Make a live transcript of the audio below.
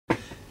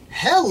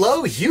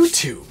Hello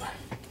YouTube!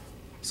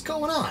 What's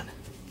going on?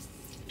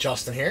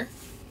 Justin here,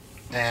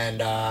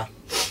 and I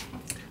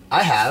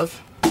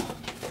have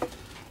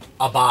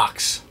a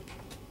box.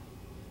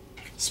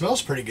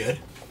 Smells pretty good.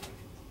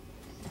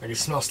 I can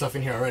smell stuff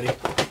in here already.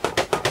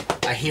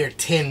 I hear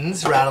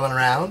tins rattling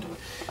around.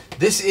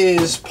 This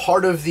is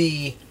part of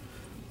the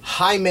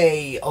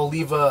Jaime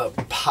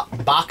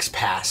Box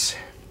Pass.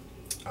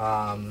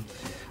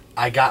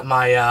 I got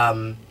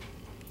my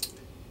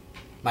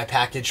my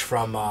package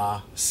from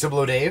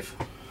Ciblo Dave.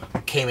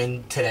 Came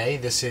in today.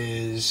 This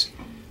is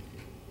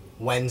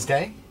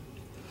Wednesday,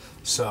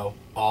 so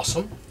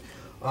awesome.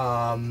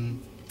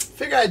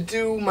 Figure I'd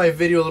do my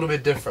video a little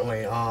bit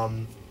differently.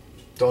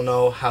 Don't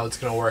know how it's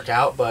gonna work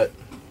out, but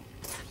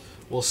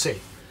we'll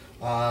see.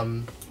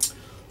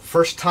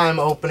 First time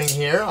opening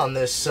here on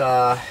this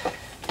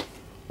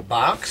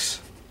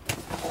box,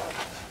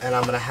 and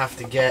I'm gonna have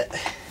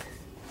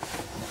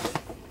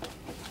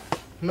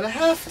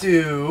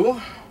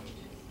to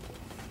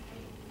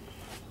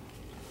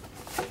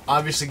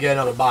obviously get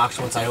another box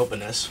once I open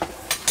this,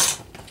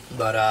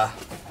 but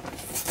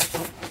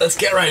let's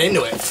get right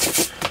into it,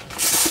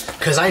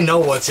 because I know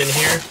what's in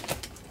here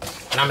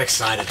and I'm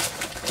excited.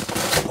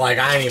 Like,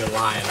 I ain't even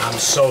lying. I'm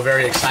so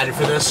very excited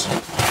for this.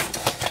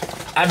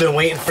 I've been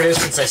waiting for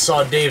this since I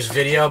saw Dave's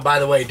video. By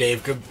the way,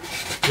 Dave, good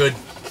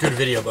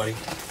video, buddy.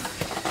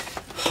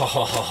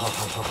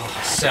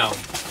 So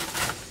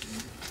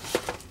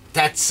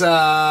that's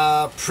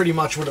pretty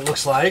much what it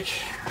looks like,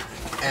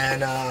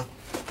 and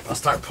I'll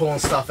start pulling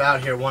stuff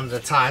out here one at a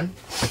time.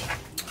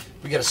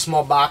 We got a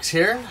small box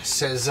here. It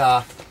says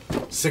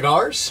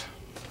cigars,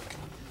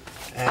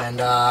 and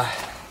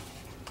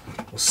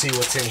we'll see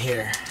what's in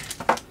here.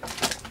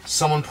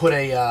 Someone put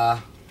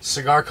a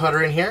cigar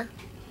cutter in here.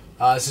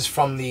 This is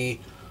from the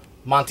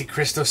Monte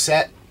Cristo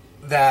set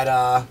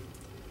that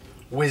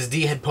Wiz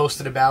D had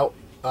posted about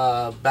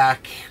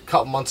back a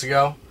couple months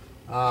ago.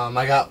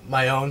 I got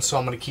my own, so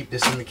I'm going to keep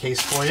this in the case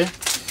for you.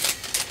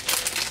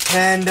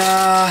 And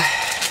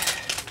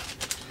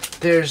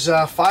there's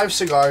 5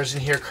 cigars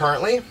in here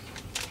currently.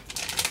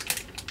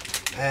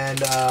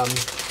 And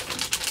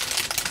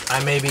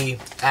I may be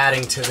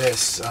adding to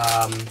this.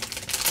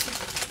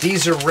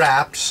 These are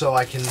wrapped, so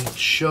I can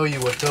show you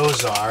what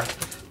those are.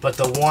 But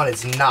the one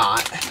is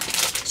not,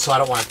 so I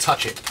don't want to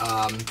touch it.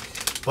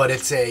 But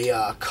it's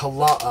a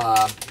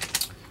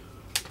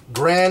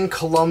Gran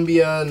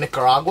Colombia,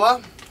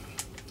 Nicaragua,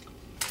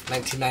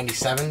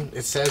 1997.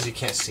 It says, you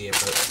can't see it,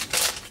 but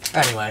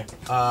anyway,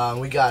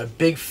 we got a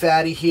big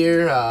fatty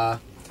here.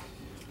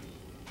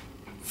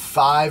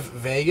 5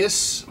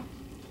 Vegas.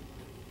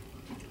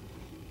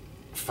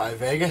 5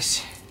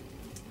 Vegas.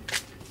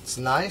 It's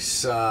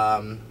nice.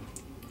 En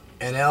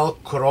El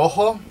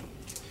Corojo.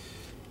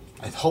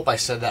 I hope I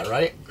said that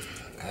right.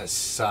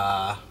 That's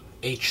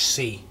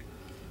HC.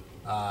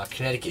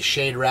 Connecticut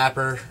shade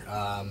wrapper.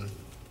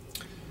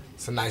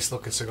 It's a nice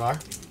looking cigar.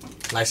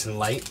 Nice and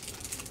light.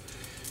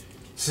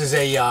 This is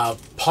a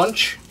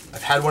punch.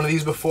 I've had one of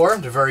these before.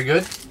 They're very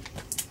good.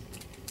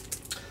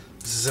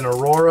 This is an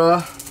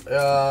Aurora.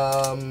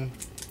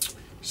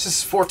 This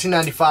is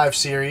 1495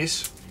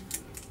 series.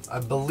 I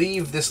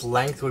believe this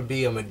length would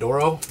be a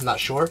Maduro. I'm not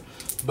sure.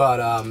 But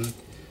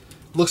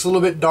looks a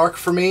little bit dark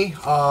for me.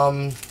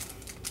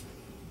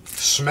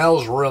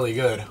 Smells really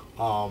good.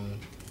 I'll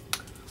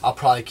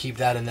probably keep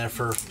that in there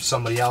for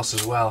somebody else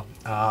as well.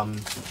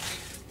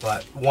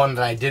 But one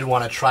that I did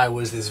want to try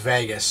was this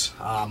Vegas.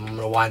 I'm going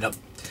to wind up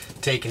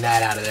taking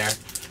that out of there.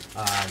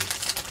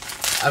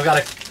 I've got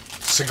a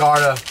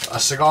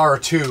cigar or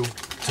two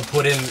to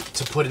put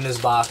in this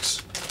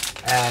box,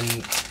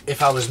 and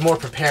if I was more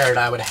prepared,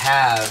 I would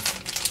have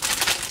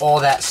all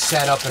that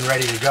set up and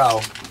ready to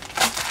go.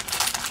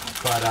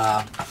 But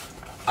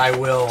I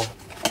will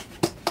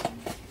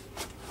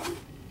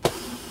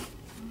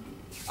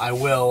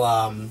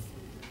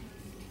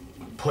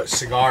put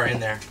cigar in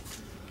there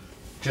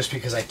just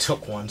because I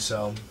took one.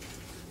 So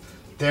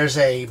there's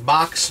a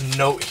box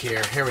note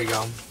here. Here we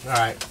go.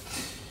 Alright.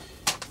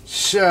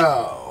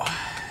 So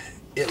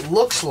it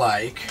looks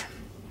like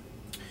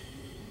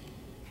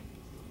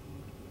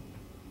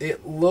the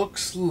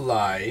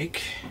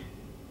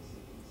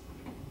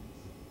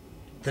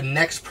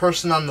next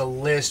person on the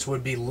list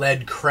would be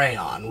Lead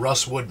Crayon,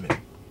 Russ Woodman.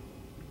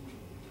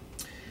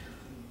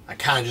 I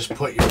kind of just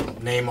put your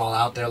name all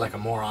out there like a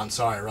moron.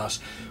 Sorry, Russ.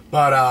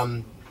 But,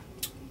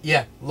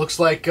 yeah, looks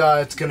like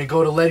it's going to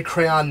go to Lead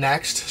Crayon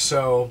next.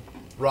 So,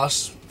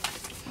 Russ,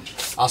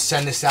 I'll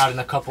send this out in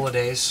a couple of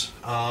days.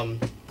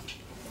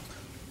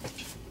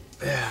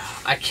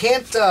 I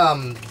can't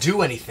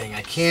do anything.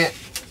 I can't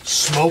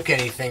smoke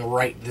anything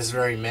right this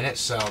very minute.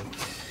 So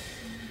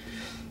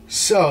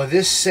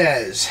this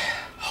says,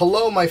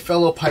 "Hello, my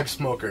fellow pipe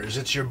smokers.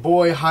 It's your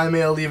boy,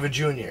 Jaime Oliva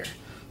Jr.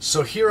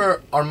 So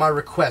here are my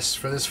requests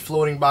for this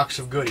floating box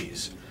of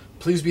goodies.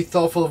 Please be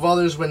thoughtful of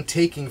others when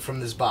taking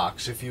from this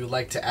box. If you would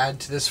like to add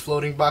to this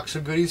floating box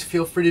of goodies,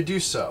 feel free to do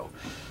so.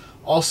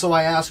 Also,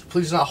 I ask,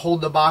 please not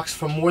hold the box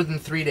for more than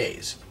 3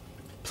 days.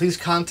 Please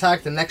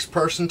contact the next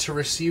person to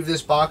receive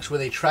this box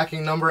with a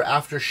tracking number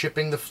after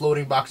shipping the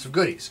floating box of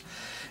goodies.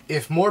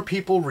 If more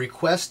people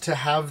request to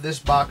have this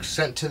box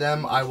sent to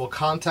them, I will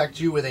contact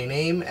you with a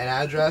name and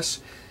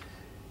address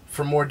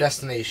for more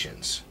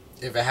destinations.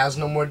 If it has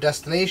no more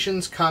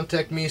destinations,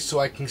 contact me so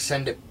I can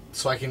send it,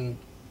 so I can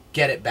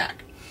get it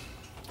back.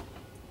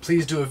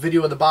 Please do a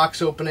video of the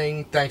box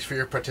opening. Thanks for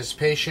your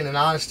participation and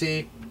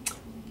honesty.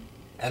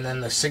 And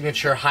then the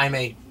signature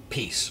Jaime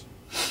piece.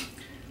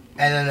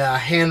 And then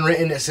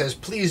handwritten, it says,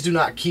 please do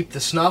not keep the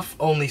snuff,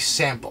 only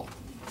sample.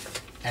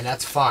 And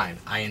that's fine.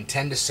 I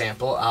intend to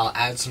sample. I'll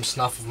add some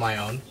snuff of my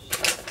own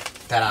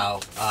that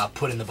I'll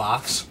put in the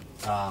box.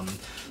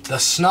 The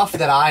snuff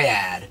that I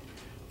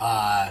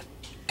add,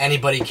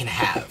 anybody can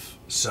have.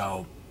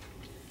 So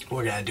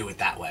we're going to do it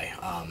that way.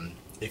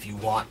 If you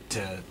want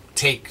to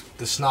take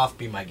the snuff,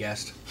 be my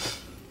guest.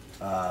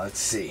 Let's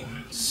see.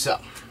 So,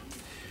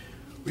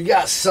 we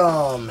got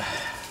some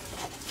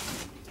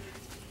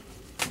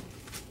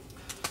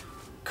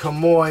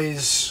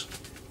Camoys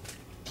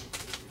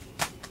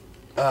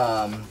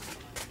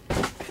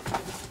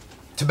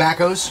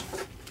tobaccos.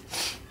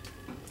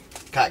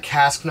 Got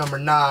cask number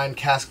 9,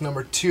 cask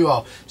number 2.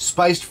 Oh,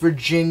 Spiced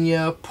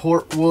Virginia,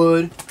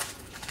 Portwood,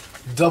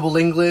 Double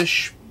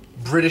English,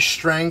 British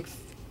Strength,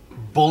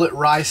 Bullet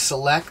Rye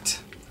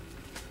Select.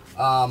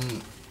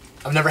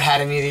 I've never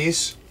had any of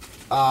these.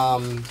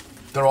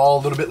 They're all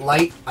a little bit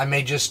light. I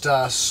may just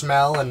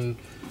smell and,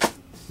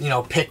 you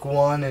know, pick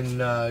one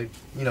and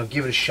you know,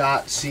 give it a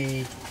shot,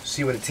 see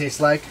what it tastes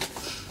like.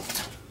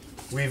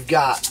 We've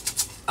got,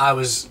 I'm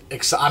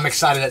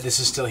excited that this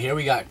is still here.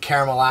 We got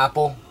Caramel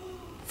Apple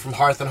from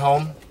Hearth and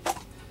Home.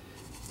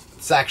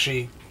 It's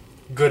actually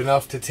good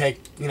enough to take,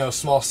 you know, a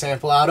small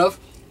sample out of.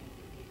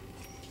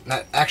 And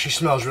that actually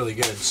smells really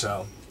good,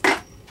 so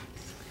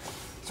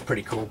it's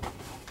pretty cool.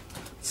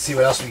 Let's see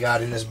what else we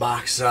got in this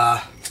box.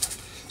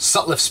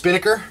 Sutliff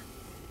Spinnaker.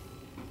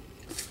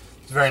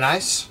 It's very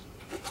nice.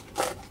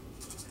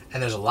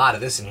 And there's a lot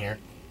of this in here.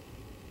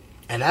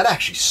 And that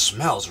actually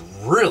smells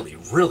really,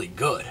 really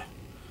good.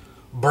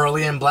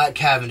 Burley and Black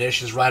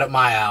Cavendish is right up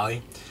my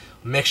alley.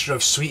 A mixture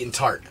of sweet and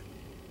tart.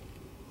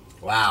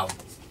 Wow.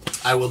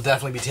 I will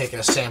definitely be taking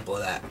a sample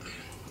of that.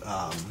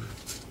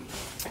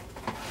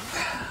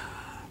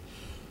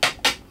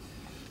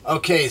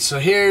 Okay, so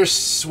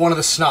here's one of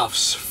the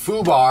snuffs.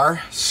 Fubar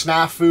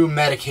Snafu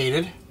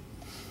Medicated.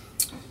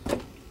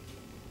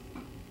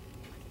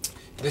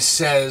 This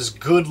says,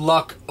 good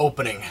luck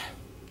opening.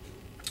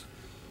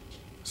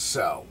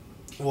 So,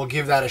 we'll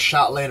give that a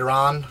shot later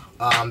on.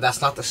 That's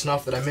not the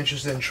snuff that I'm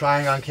interested in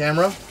trying on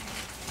camera.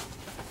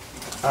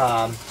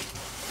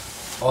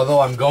 Although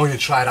I'm going to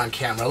try it on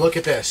camera. Look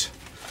at this.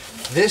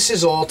 This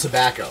is all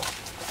tobacco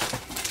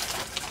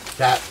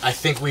that I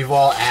think we've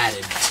all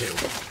added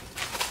to.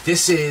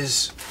 This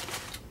is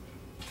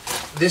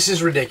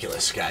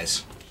ridiculous,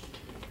 guys.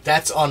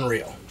 That's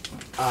unreal.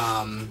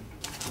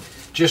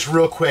 Just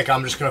real quick,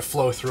 I'm just going to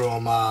flow through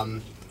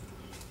them.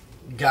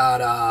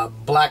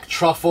 Got Black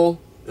Truffle.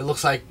 It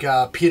looks like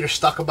Peter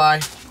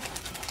Stuckaby.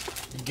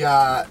 You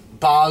got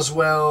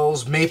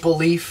Boswell's Maple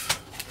Leaf.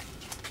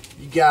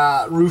 You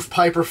got Roof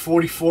Piper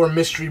 44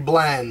 Mystery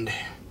Blend.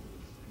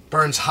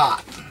 Burns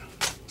hot,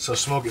 so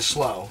smoke it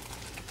slow.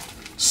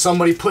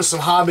 Somebody put some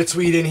Hobbit's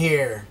weed in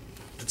here.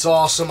 It's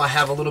awesome. I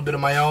have a little bit of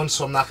my own,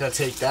 so I'm not going to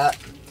take that.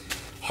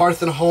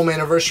 Hearth and Home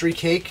Anniversary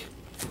Cake.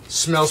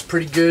 Smells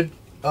pretty good,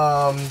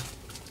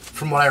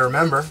 from what I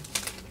remember.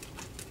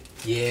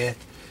 Yeah,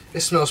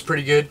 it smells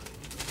pretty good.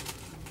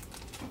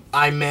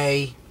 I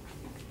may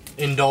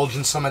indulge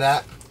in some of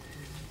that.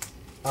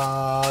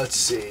 Let's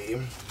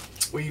see.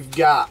 We've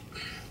got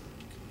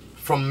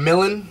from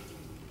Millen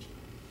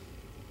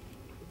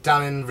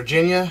down in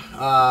Virginia.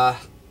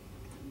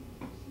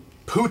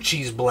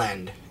 Poochie's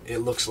Blend, it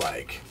looks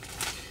like.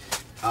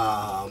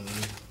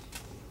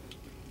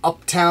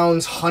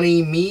 Uptown's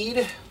Honey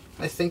Mead,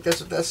 I think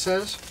that's what that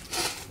says.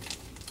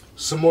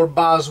 Some more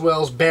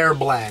Boswell's Bear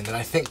Blend, and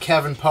I think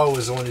Kevin Poe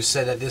is the one who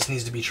said that this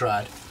needs to be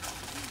tried.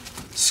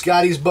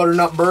 Scotty's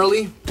Butternut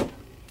Burley,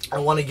 I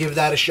want to give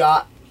that a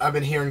shot. I've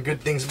been hearing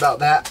good things about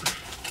that.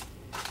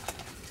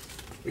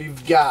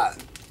 We've got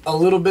a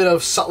little bit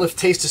of Sutliff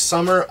Taste of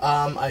Summer.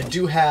 I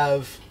do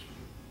have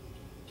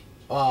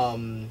a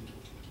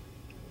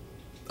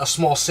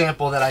small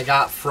sample that I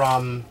got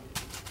from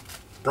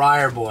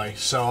Briar Boy,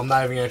 so I'm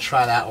not even going to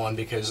try that one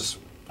because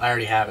I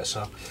already have it.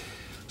 So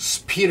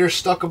Peter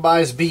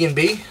Stuckaby's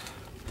B&B,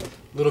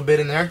 a little bit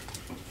in there.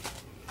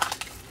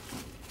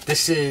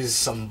 This is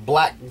some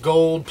Black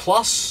Gold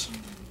Plus.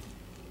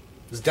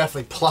 It's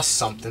definitely plus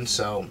something,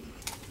 so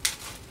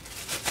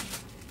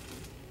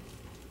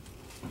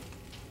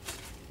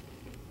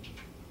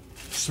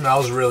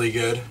smells really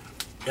good.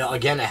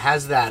 Again, it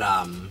has that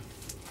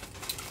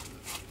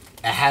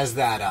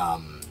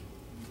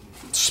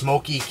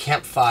smoky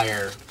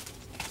campfire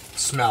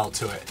smell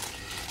to it.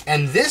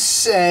 And this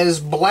says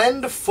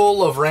blend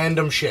full of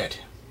random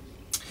shit.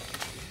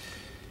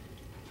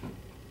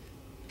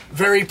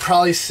 Very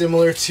probably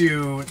similar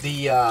to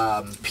the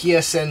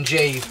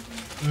PSNJ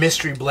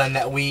mystery blend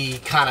that we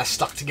kind of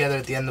stuck together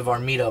at the end of our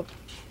meetup.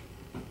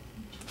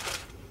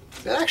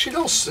 It actually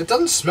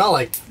doesn't smell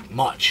like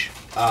much.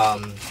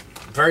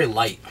 Very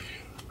light.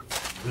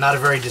 Not a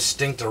very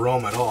distinct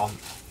aroma at all.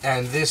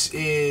 And this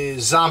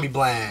is Zombie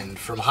Blend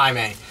from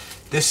Jaime.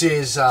 This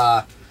is,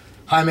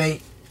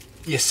 Jaime,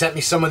 you sent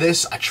me some of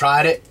this. I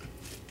tried it.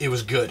 It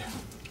was good.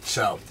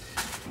 So,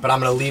 but I'm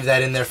going to leave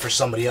that in there for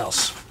somebody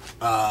else.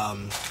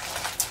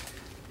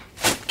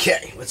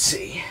 Okay, let's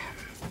see.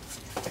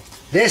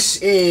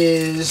 This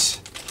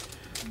is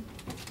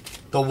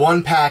the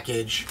one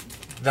package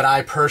that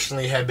I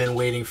personally have been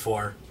waiting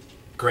for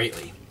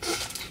greatly.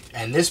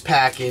 And this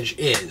package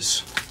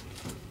is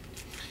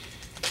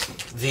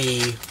the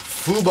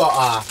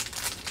Fuba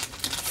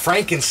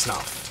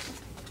Frankensnuff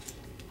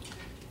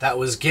that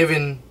was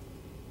given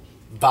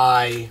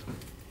by,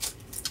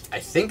 I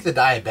think the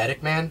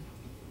Diabetic Man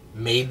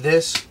made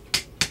this,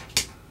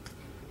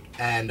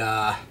 and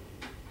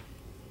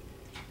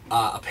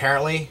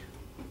apparently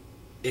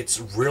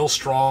it's real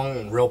strong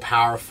and real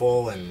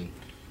powerful, and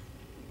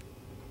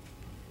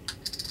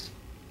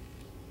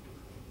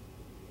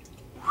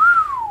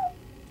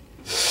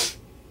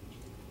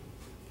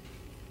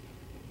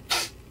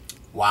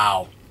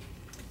wow.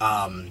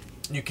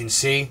 You can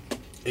see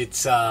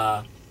it's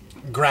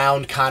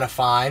ground kind of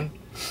fine.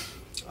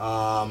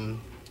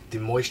 The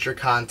moisture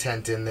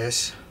content in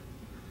this,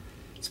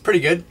 it's pretty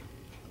good.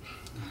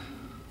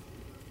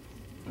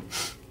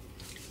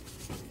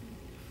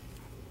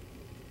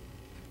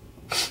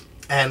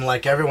 And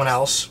like everyone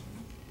else,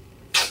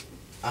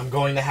 I'm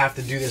going to have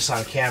to do this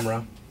on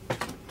camera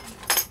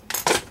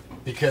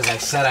because I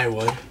said I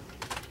would.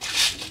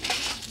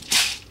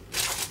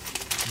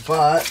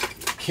 But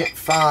can't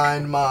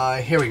find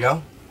my, here we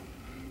go.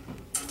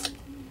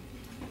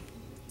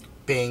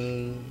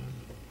 Bing.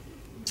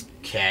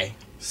 Okay,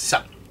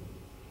 so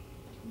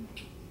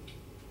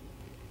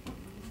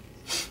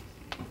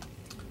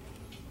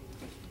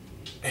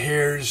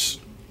here's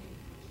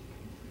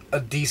a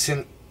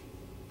decent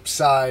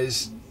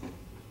size.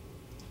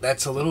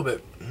 That's a little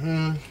bit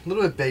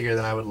bigger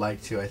than I would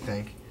like to, I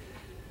think.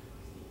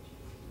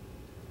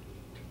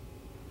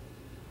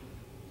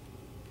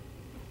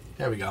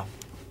 There we go.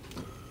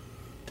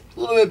 A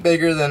little bit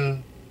bigger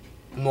than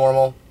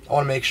normal. I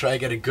want to make sure I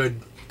get a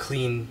good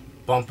clean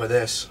bump of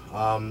this.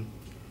 I'm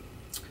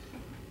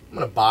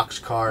gonna box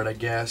card, I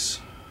guess.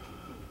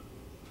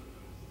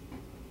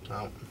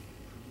 Oh,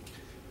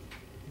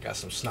 got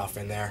some snuff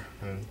in there.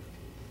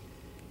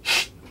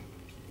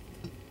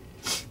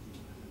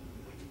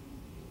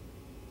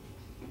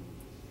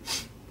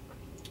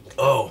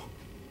 Oh.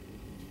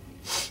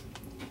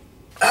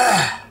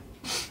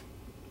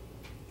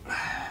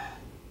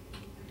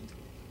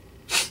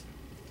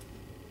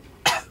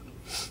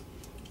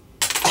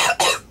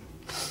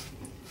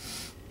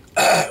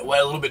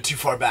 Went a little bit too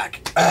far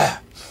back.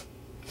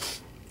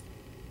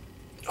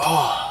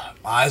 Oh,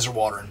 my eyes are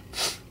watering.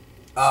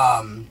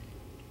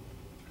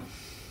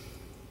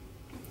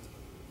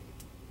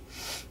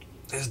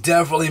 There's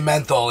definitely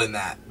menthol in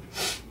that.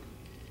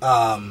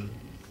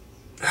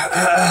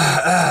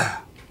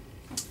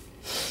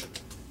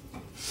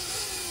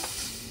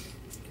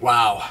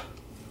 Wow.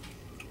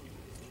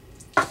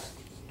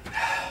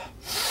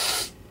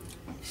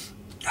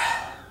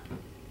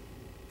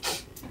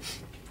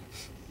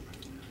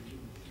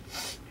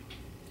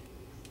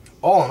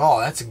 All in all,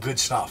 that's a good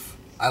snuff.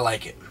 I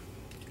like it.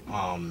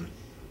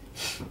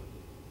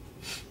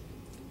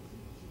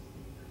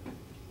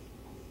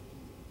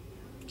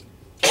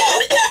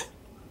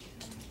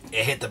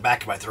 It hit the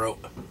back of my throat.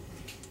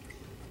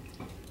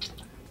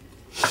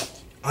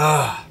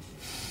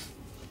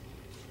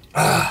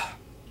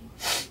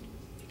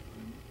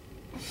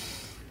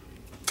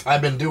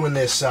 I've been doing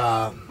this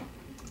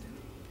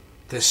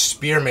this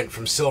spearmint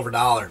from Silver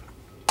Dollar.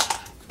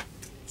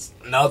 It's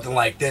nothing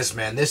like this,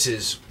 man. This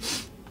is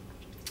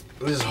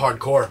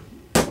hardcore.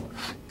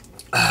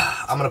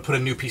 I'm gonna put a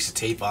new piece of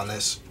tape on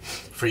this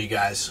for you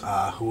guys,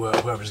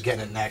 whoever's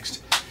getting it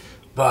next.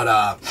 But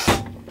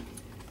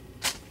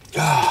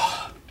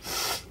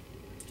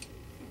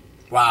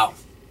wow.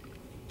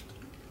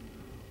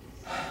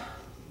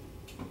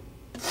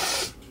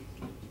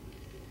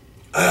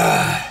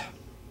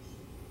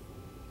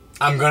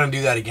 I'm gonna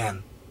do that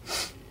again.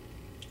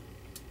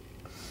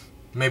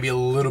 Maybe a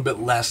little bit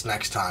less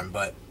next time,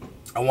 but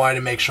I wanted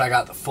to make sure I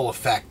got the full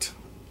effect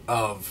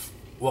of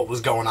what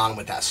was going on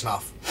with that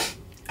snuff.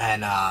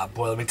 And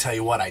boy, let me tell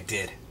you what, I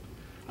did.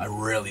 I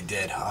really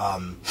did.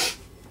 Man.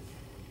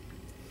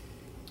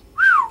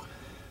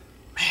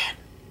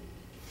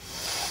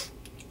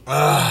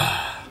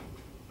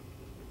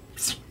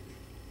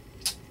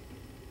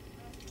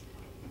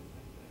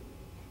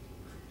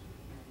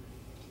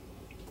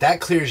 That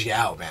clears you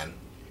out, man.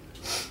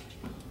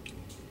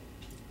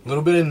 A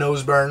little bit of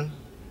nose burn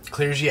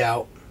clears you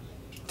out.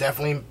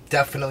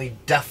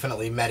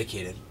 Definitely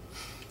medicated.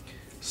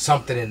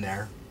 Something in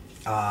there.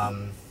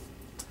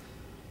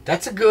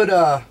 That's a good,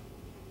 I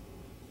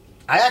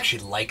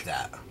actually like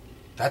that.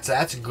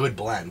 That's a good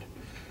blend.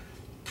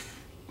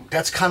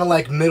 That's kind of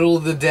like middle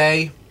of the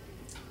day,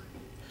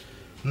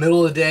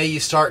 middle of the day you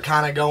start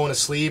kind of going to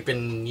sleep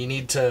and you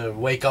need to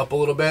wake up a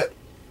little bit,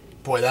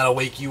 boy, that'll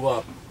wake you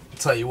up. I'll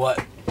tell you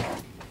what.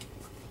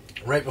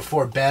 Right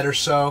before bed or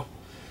so,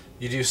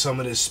 you do some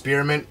of this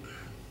spearmint.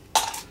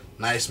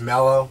 Nice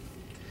mellow.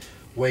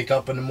 Wake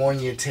up in the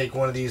morning, you take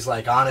one of these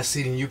like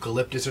aniseed and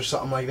eucalyptus or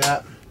something like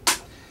that.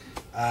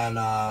 And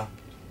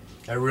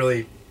it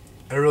really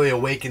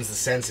awakens the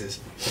senses.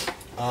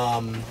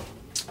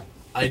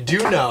 I do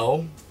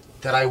know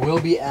that I will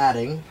be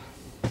adding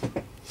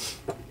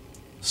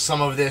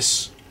some of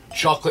this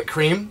chocolate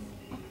cream.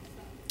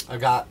 I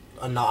got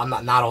I'm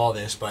not all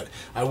this, but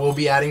I will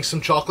be adding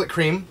some chocolate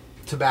cream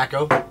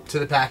tobacco to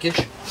the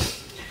package.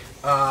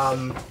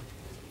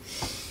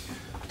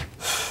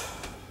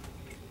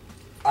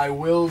 I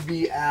will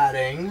be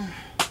adding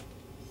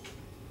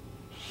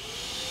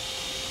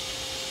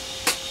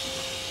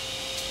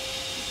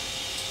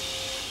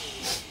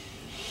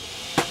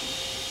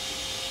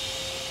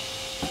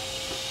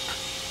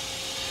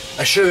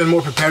I should have been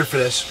more prepared for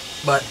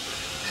this, but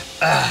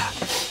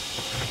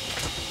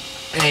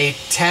a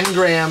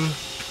 10-gram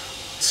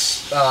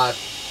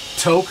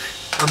toke,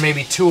 or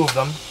maybe 2 of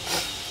them.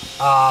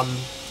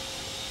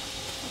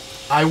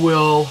 I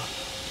will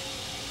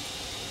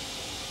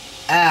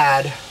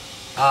add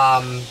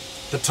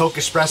the toke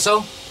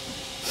espresso.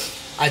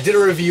 I did a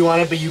review on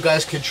it, but you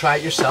guys could try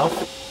it yourself.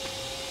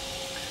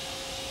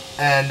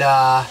 And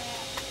I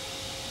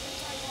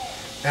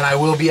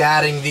will be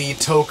adding the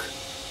toke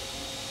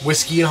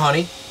whiskey and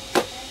honey.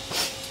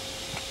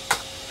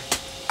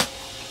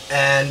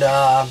 And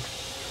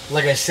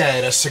like I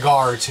said, a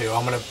cigar or 2.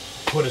 I'm gonna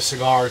put a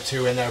cigar or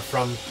 2 in there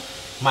from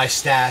my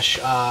stash.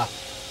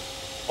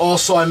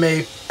 Also, I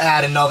may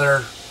add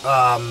another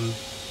blend.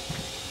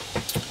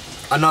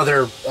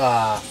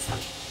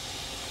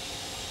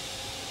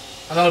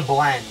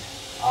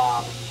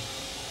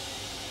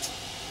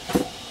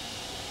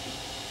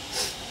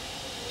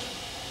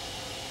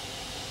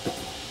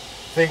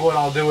 I think what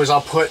I'll do is I'll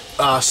put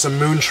some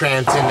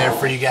Moontrance in there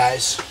for you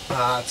guys.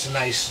 It's a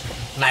nice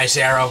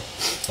arrow.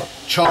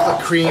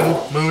 Chocolate cream,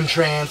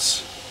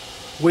 Moontrance,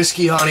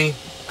 whiskey, honey,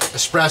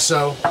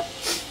 espresso.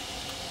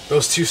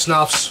 Those 2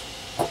 snuffs.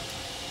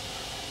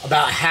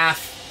 About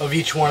half of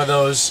each one of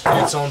those in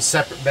its own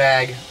separate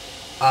bag.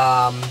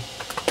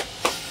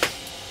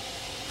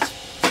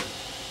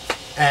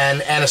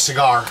 And a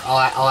cigar.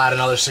 I'll add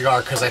another cigar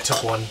because I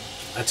took one.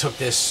 I took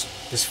this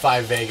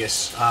 5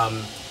 Vegas.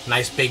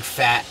 Nice big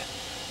fat.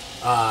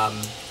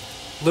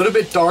 Little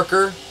bit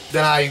darker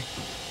than I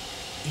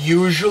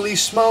usually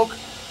smoke,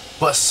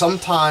 but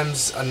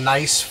sometimes a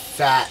nice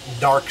fat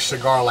dark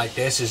cigar like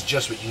this is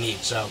just what you need.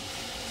 So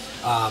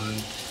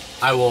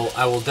I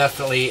will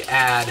definitely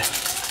add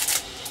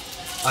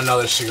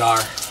another cigar.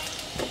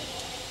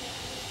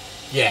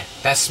 Yeah,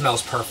 that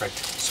smells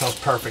perfect. It smells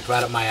perfect,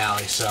 right up my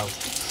alley. So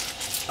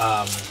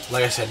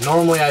like I said,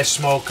 normally I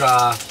smoke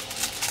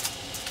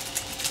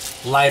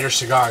lighter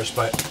cigars,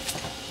 but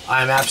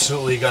I'm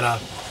absolutely gonna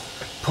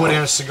put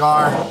in a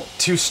cigar,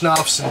 2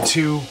 snuffs, and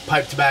 2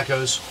 pipe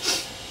tobaccos.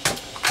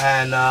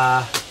 And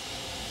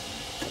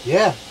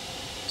yeah,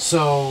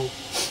 so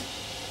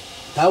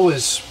that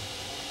was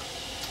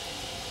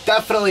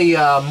definitely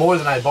more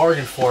than I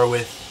bargained for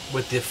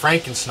with the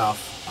Franken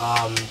snuff.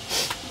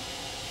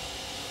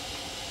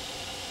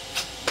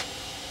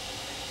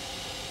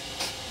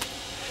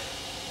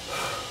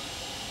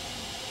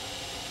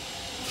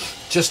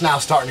 Just now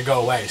starting to go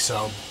away,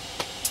 so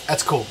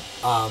that's cool.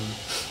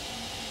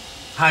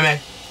 Jaime,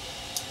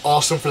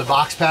 awesome for the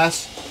Box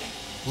Pass.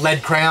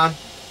 Lead crayon.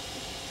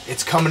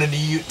 It's coming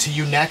to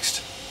you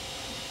next.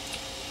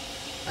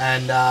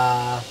 And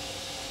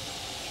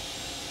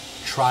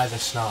try the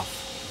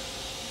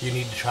snuff. You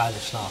need to try the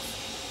snuff.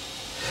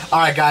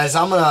 Alright guys,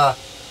 I'm gonna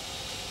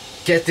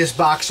get this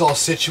box all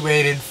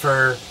situated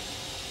for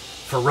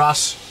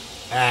Russ,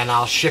 and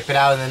I'll ship it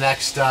out in the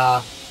next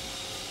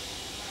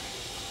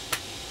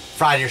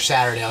Friday or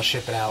Saturday. I'll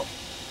ship it out.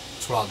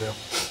 That's what I'll do.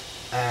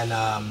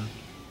 And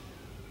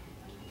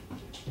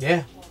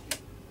yeah.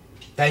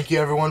 Thank you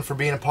everyone for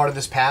being a part of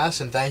this pass,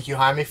 and thank you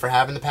Jaime for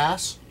having the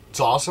pass. It's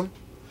awesome.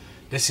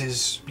 This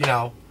is, you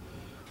know,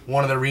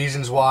 one of the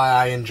reasons why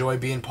I enjoy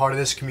being part of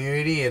this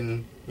community,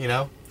 and you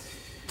know,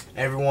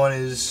 everyone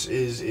is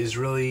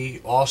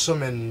really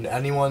awesome, and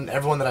everyone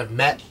that I've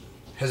met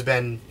has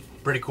been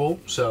pretty cool.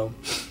 So,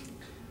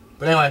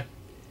 but anyway,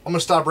 I'm gonna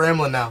stop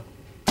rambling now.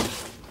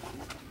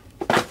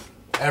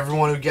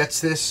 Everyone who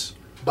gets this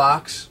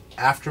box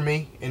after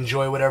me,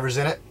 enjoy whatever's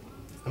in it.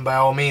 And by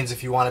all means,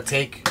 if you want to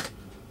take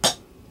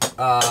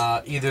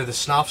either the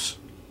snuffs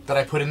that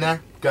I put in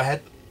there, go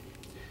ahead.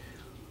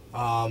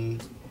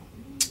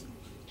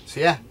 So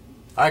yeah.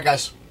 Alright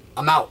guys,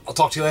 I'm out. I'll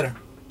talk to you later.